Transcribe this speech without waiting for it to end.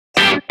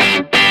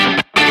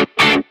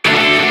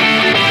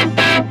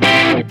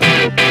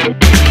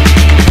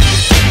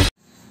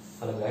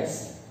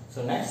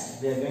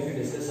we are going to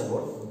discuss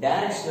about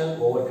directional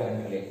overcurrent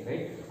relay,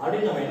 right?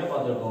 அப்படியே நம்ம என்ன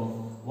பார்த்திருக்கோம்?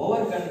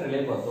 Overcurrent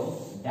relay பார்த்தோம்,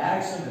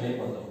 directional relay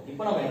பார்த்தோம்.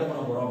 இப்போ நம்ம என்ன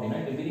பண்ண போறோம் அப்படினா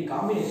it will be the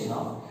combination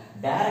of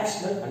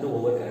directional and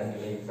overcurrent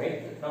relay, right?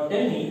 Now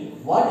tell me,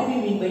 what do we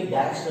mean by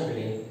directional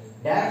relay?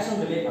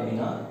 Directional relay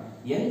அப்படினா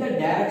எந்த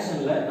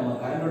டைரக்ஷன்ல நம்ம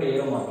கரண்டோட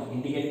ஏரோ மார்க்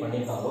இண்டிகேட்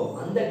பண்ணிருக்காங்களோ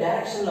அந்த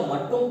டைரக்ஷன்ல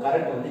மட்டும்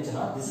கரண்ட்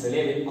வந்துச்சுனா this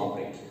relay will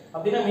operate.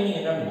 அப்படினா meaning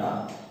என்ன அப்படினா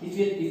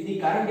if the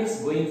current is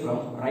going from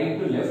right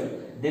to left,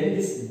 then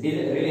this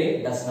relay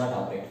does not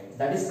operate.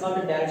 That is called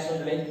a directional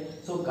relay.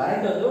 So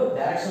current வந்து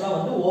டைரக்ஷனலா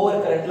வந்து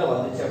over கரண்ட்ல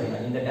வந்துச்சு அப்படினா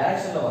இந்த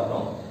டைரக்ஷன்ல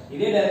வரணும்,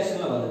 இதே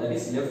டைரக்ஷன்ல வந்து that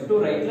is left to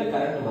rightல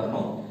current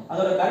வரணும்,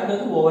 அதோட கரண்ட்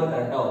வந்து ஓவர்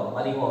கரண்டா வரும்,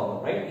 அதிகமா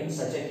வரும், right? In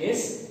such a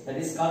case that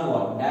is called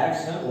what?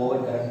 Directional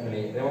overcurrent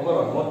relay. Remember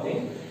one more thing,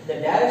 the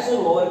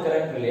directional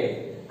overcurrent relay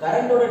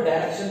கரண்டோட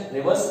direction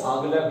reverse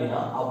ஆகல அப்படினா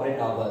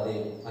ஆபரேட் ஆகாது.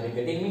 Are you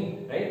getting me?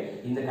 Right?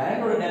 இந்த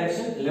கரண்டோட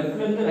டைரக்ஷன்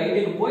லெஃப்ட்ல இருந்து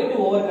ரைட்டுக்கு போயிட்டு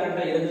ஓவர்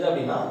கரண்டா இருந்தது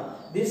அப்படினா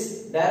this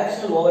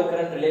directional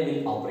overcurrent relay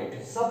will operate.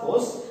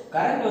 Suppose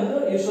current வந்து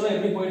யூசுவலா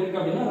எப்படி போயிட்டு இருக்கு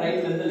அப்படினா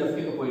ரைட்ல இருந்து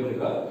லெஃப்ட்க்கு போயிட்டு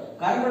இருக்கு,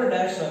 கரண்டோட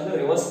டைரக்ஷன் வந்து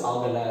ரிவர்ஸ்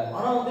ஆகல,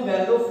 ஆனா வந்து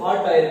வேற ஏதோ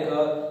ஃபால்ட் ஆயிருக்கு,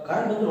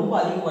 கரண்ட் வந்து ரொம்ப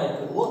அதிகமா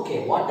இருக்கு. Okay,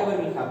 whatever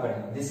will happen,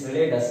 this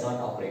relay does not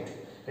operate.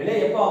 relay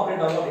எப்ப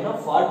ஆபரேட் ஆகும் அப்படினா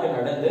ஃபால்ட்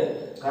நடந்து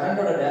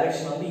கரண்டோட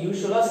டைரக்ஷன் வந்து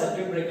யூசுவலா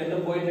சர்க்யூட் பிரேக்கர்ல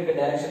போயிட்டு இருக்க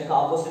டைரக்ஷனுக்கு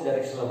ஆப்போசிட்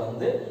டைரக்ஷன்ல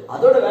வந்து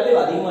அதோட வேல்யூ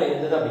அதிகமா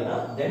இருந்தது அப்படினா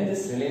then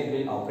this relay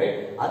will operate,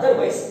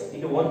 otherwise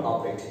it won't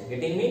operate.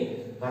 Getting me?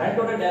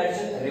 கரண்டோட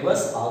direction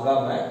reverse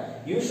ஆகாம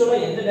யூசுவலா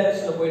எந்த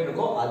டைரக்ஷன்ல போயிட்டு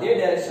இருக்கோ அதே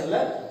டைரக்ஷன்ல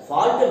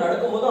ஃபால்ட்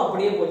நடக்கும்போது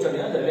அப்படியே போச்சு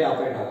அப்படினா the relay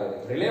ஆபரேட் ஆகாது.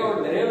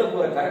 ரிலேல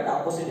போற கரண்ட்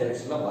ஆப்போசிட்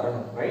டைரக்ஷன்ல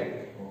வரணும், right?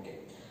 Okay,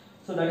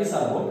 so that is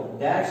about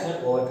directional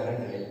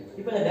overcurrent relay.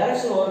 இப்போ இந்த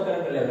directional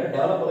overcurrent relayல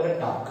டெவலப் ஆகுற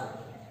dark,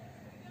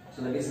 so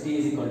that is T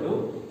is equal to,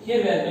 here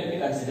we are going to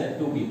consider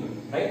two people,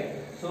 right?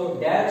 So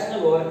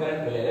directional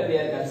overcurrent relay we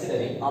are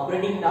considering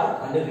operating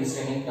torque and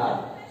restraining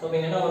torque. So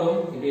when என்ன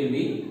வரும், it will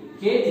be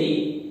K3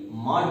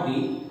 mod B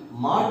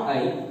mod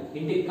I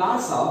into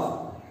cos of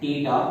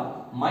theta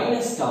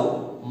minus tau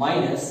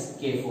minus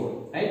K4,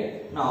 right?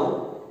 Now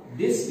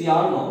this we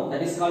all know,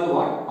 that is called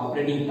what?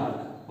 Operating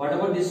torque. What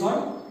about this one?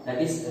 That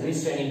is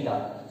restraining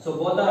torque. So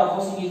both are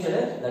opposing each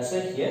other, that's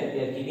why here we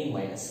are keeping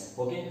minus.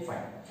 Okay,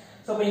 fine.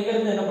 So அப்ப இங்க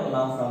இருந்து என்ன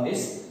பண்ணலாம், from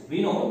this we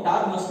know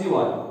torque must be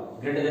what?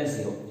 Greater than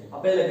 0.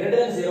 அப்ப இதுல greater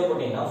than 0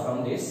 போட்டீங்கன்னா from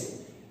this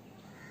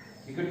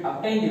you could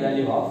obtain the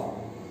value of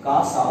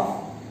cos of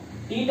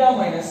theta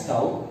minus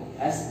tau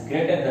as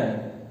greater than,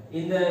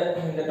 இந்த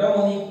term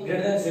வந்து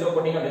greater than 0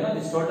 போட்டீங்க அப்படினா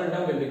this total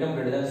term will become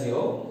greater than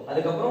 0.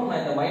 அதுக்கு அப்புறம்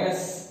நான் இந்த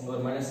மைனஸ், இங்க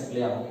ஒரு மைனஸ்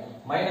இல்லையா,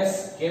 minus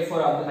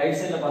K4 on the right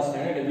side la pass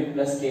பண்ணா it will be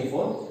plus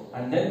K4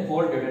 and then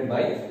 4 divided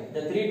by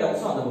the 3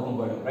 terms on the பக்கம்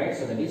போய்டும், right?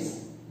 So that is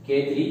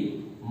K3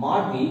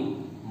 mod B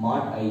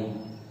mod I.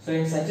 So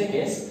in such a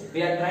case we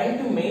are trying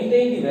to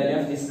maintain the value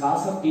of this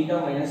cos of theta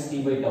minus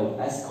t by tau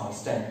as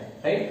constant,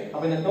 right?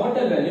 அப்ப இந்த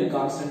total value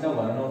constant ஆ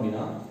வரணும்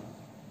அப்படினா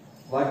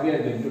what we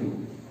are going to do,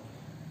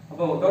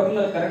 அப்ப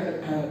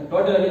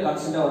total value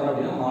constant ஆ வரணும்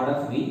அப்படினா mod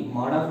of V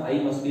mod of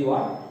I must be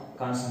what?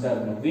 Constant ஆ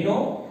இருக்கணும். We know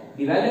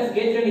the value of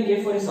K3 and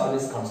K4 is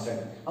always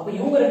constant. அப்ப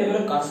இவங்க ரெண்டு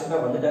பேரும் கான்ஸ்டன்ட்டா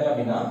வந்துட்டாங்க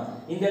அப்படினா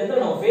இந்த இடத்துல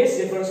நம்ம ஃபேஸ்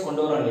டிஃபரன்ஸ்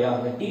கொண்டு வரோம் இல்லையா,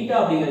 அந்த θ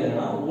அப்படிங்கிறது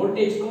என்னன்னா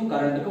வோல்டேஜ்க்கும்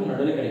கரண்ட்க்கும்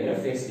நடுவுல கிடைக்கிற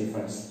face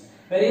difference.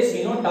 Whereas we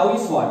know tau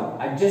is what?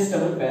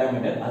 Adjustable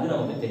parameter, அது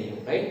நமக்கு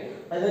தெரியும், right?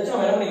 அதை வச்சு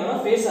நம்ம என்ன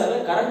பண்ணிக்கலாம், ஃபேஸால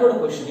கரண்டோட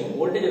பொசிஷனையும்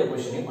வோல்டேஜோட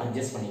பொசிஷனையும்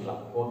அட்ஜஸ்ட்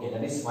பண்ணிக்கலாம். Okay,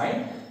 that is fine.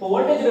 இப்போ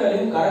வோல்டேஜோட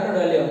வேல்யூ கரண்டோட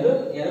வேல்யூ வந்து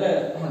எதுல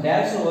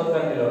டைரக்ஷனல் ஓவர்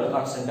கரண்ட் வேல்யூல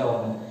கான்ஸ்டன்ட்டா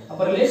வரணும்.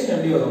 அப்ப ரிலேஷன்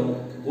எப்படி வரும்?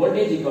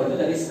 Voltage equal to,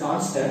 that is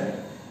constant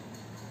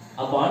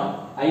upon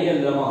I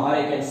எழுதலாமா, or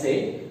I can say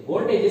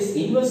voltage is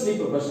inversely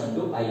proportional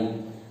to I.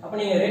 அப்ப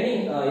நீங்க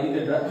ரேட்டிங்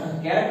இதுக்கு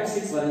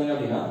கேரக்டரிஸ்டிக்ஸ் வரீங்க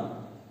அப்படினா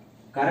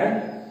current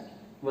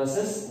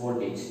versus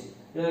voltage,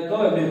 இந்த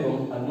கர்வ் எப்படி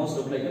இருக்கும்? almost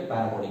look like a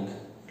parabolic.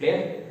 clear?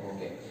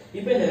 okay.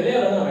 இப்போ இந்த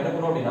ரிலேல வந்து நம்ம என்ன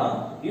பண்ணோம் அப்படினா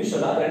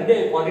யூசுவலா ரெண்டு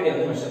குவாண்டிட்டி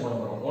வந்து மெஷர் பண்ண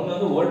போறோம், ஒன்னு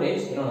வந்து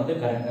வோல்டேஜ், இன்னொன்னு வந்து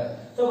கரண்ட்.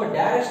 சோ அப்ப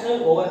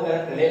டைரக்ஷனல்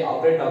ஓவர்கரண்ட் ரிலே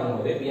ஆபரேட்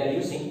ஆகும்போது we are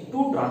using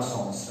two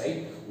transformers, right?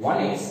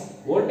 One is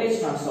voltage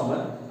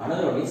transformer,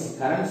 another one is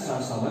current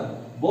transformer.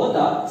 Both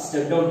are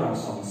step down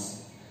transformers.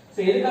 So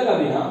எதுக்காக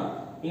அப்படினா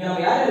இங்க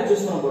நம்ம யாரை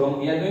சூஸ் பண்ண போறோம்,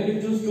 we are going to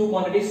choose two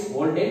quantities,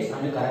 voltage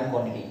and current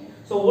quantity.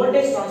 So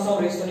voltage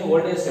transformer use பண்ணி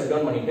voltage step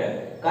down பண்ணிட்டு,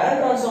 current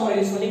transformer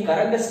use பண்ணி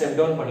current step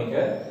down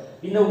பண்ணிட்டு,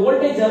 இந்த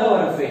voltage ஆல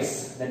வர phase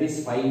that is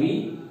 5V,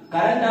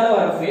 current ஆல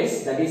வர phase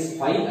that is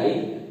 5I,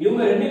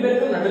 இவங்க ரெண்டு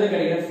பேருக்கும் நடுவுல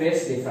கிடைக்கிற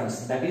phase difference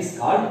that is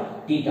called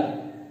theta,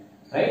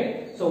 right?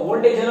 So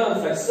voltage ஆல வர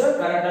flux,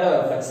 current ஆல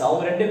வர flux,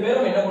 அவங்க ரெண்டு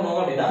பேரும் என்ன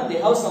பண்ணுவாங்க அப்படினா they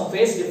have some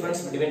phase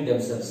difference between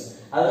themselves.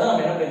 அதான்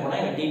நம்ம என்ன பண்ணிருப்போம்னா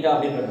இங்க θ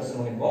அப்படினு ரெப்ரசன்ட்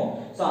பண்ணிருப்போம்.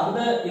 சோ அந்த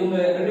இவங்க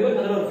ரெண்டு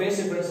பேருக்கு நடுவுல ஒரு ஃபேஸ்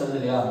டிஃபரன்ஸ் வருது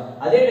இல்லையா,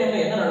 அதே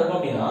டைம்ல என்ன நடக்கும்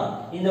அப்படினா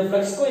இந்த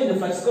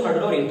ஃப்ளக்ஸ்க்கும்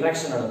நடுவுல ஒரு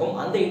இன்டராக்ஷன் நடக்கும்,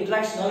 அந்த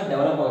இன்டராக்ஷனால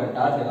டெவலப் ஆகிற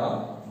டார்க் தான்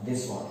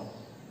this one.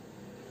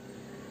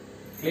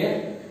 clear?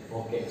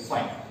 okay,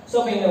 fine.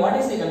 So what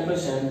is the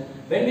conclusion?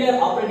 When we are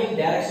operating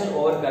directional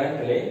overcurrent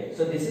relay,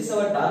 so this is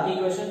our torque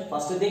equation.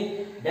 First thing,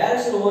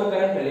 directional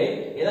overcurrent relay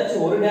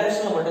ஏதாச்சும் ஒரு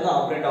டைரக்ஷன்ல மட்டும் தான்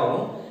operate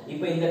ஆகும்.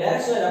 இப்போ இந்த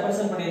டைரக்ஷன்ல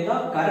ரெப்ரசன்ட் பண்ணிருந்தா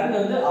கரண்ட்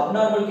வந்து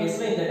அப்நார்மல்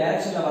கேஸ்ல இந்த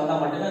டைரக்ஷன்ல வந்தா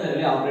மட்டும் தான் இந்த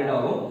ரிலே ஆபரேட்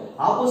ஆகும்.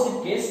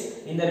 ஆப்போசிட் கேஸ்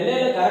இந்த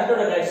ரிலேல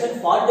கரண்டோட டைரக்ஷன்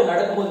ஃபால்ட்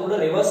நடக்கும்போது கூட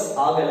ரிவர்ஸ்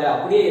ஆகல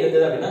அப்படியே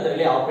இருந்தது அப்படினா the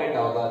relay operate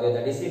ஆகாது.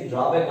 That is the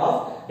drawback of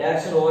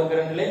directional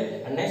overcurrent relay.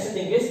 And next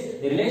thing is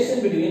the relation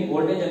between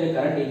voltage and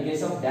current in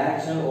case of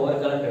directional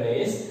overcurrent relay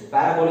is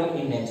parabolic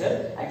in nature.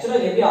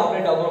 Actually எப்படி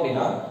operate ஆகும்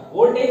அப்படினா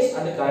voltage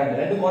and current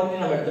ரெண்டு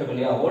quantity நம்ம எடுத்துறோம்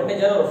இல்லையா,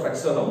 வோல்டேஜால ஒரு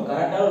flux வரும்,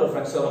 கரண்டால ஒரு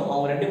flux வரும்,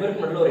 அவங்க ரெண்டு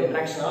பேருக்கு நடுவுல ஒரு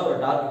இன்டராக்ஷனால ஒரு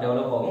டார்க்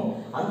டெவலப் ஆகும்.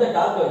 அந்த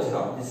டார்க் வச்சு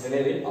தான் this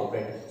relay will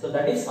operate. So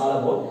that is all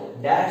about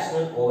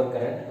directional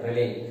overcurrent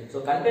relay. So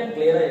content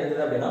clear ஆ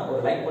இருந்தது அப்படினா ஒரு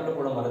லைக் மட்டும்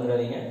போட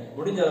மறந்துடாதீங்க.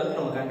 முடிஞ்ச அளவுக்கு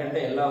நம்ம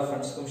கண்டென்ட்டை எல்லா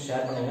ஃப்ரெண்ட்ஸ்க்கும்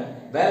ஷேர் பண்ணுங்க.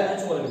 வேற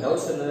ஏதாச்சும் உங்களுக்கு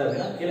டவுட்ஸ் இருந்தது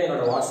அப்படினா கீழ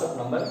என்னோட வாட்ஸ்அப்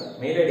நம்பர்,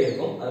 மெயில் ஐடி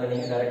இருக்கும். அதுல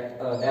நீங்க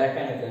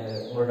டைரக்ட்டா எனக்கு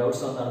உங்களோட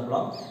டவுட்ஸ் வந்து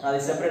அனுப்பலாம். நான்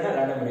அதை செப்பரேட்டா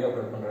ரேண்டம் வீடியோ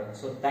அப்லோட் பண்றேன்.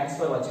 So thanks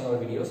for watching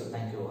our videos.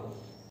 Thank you all.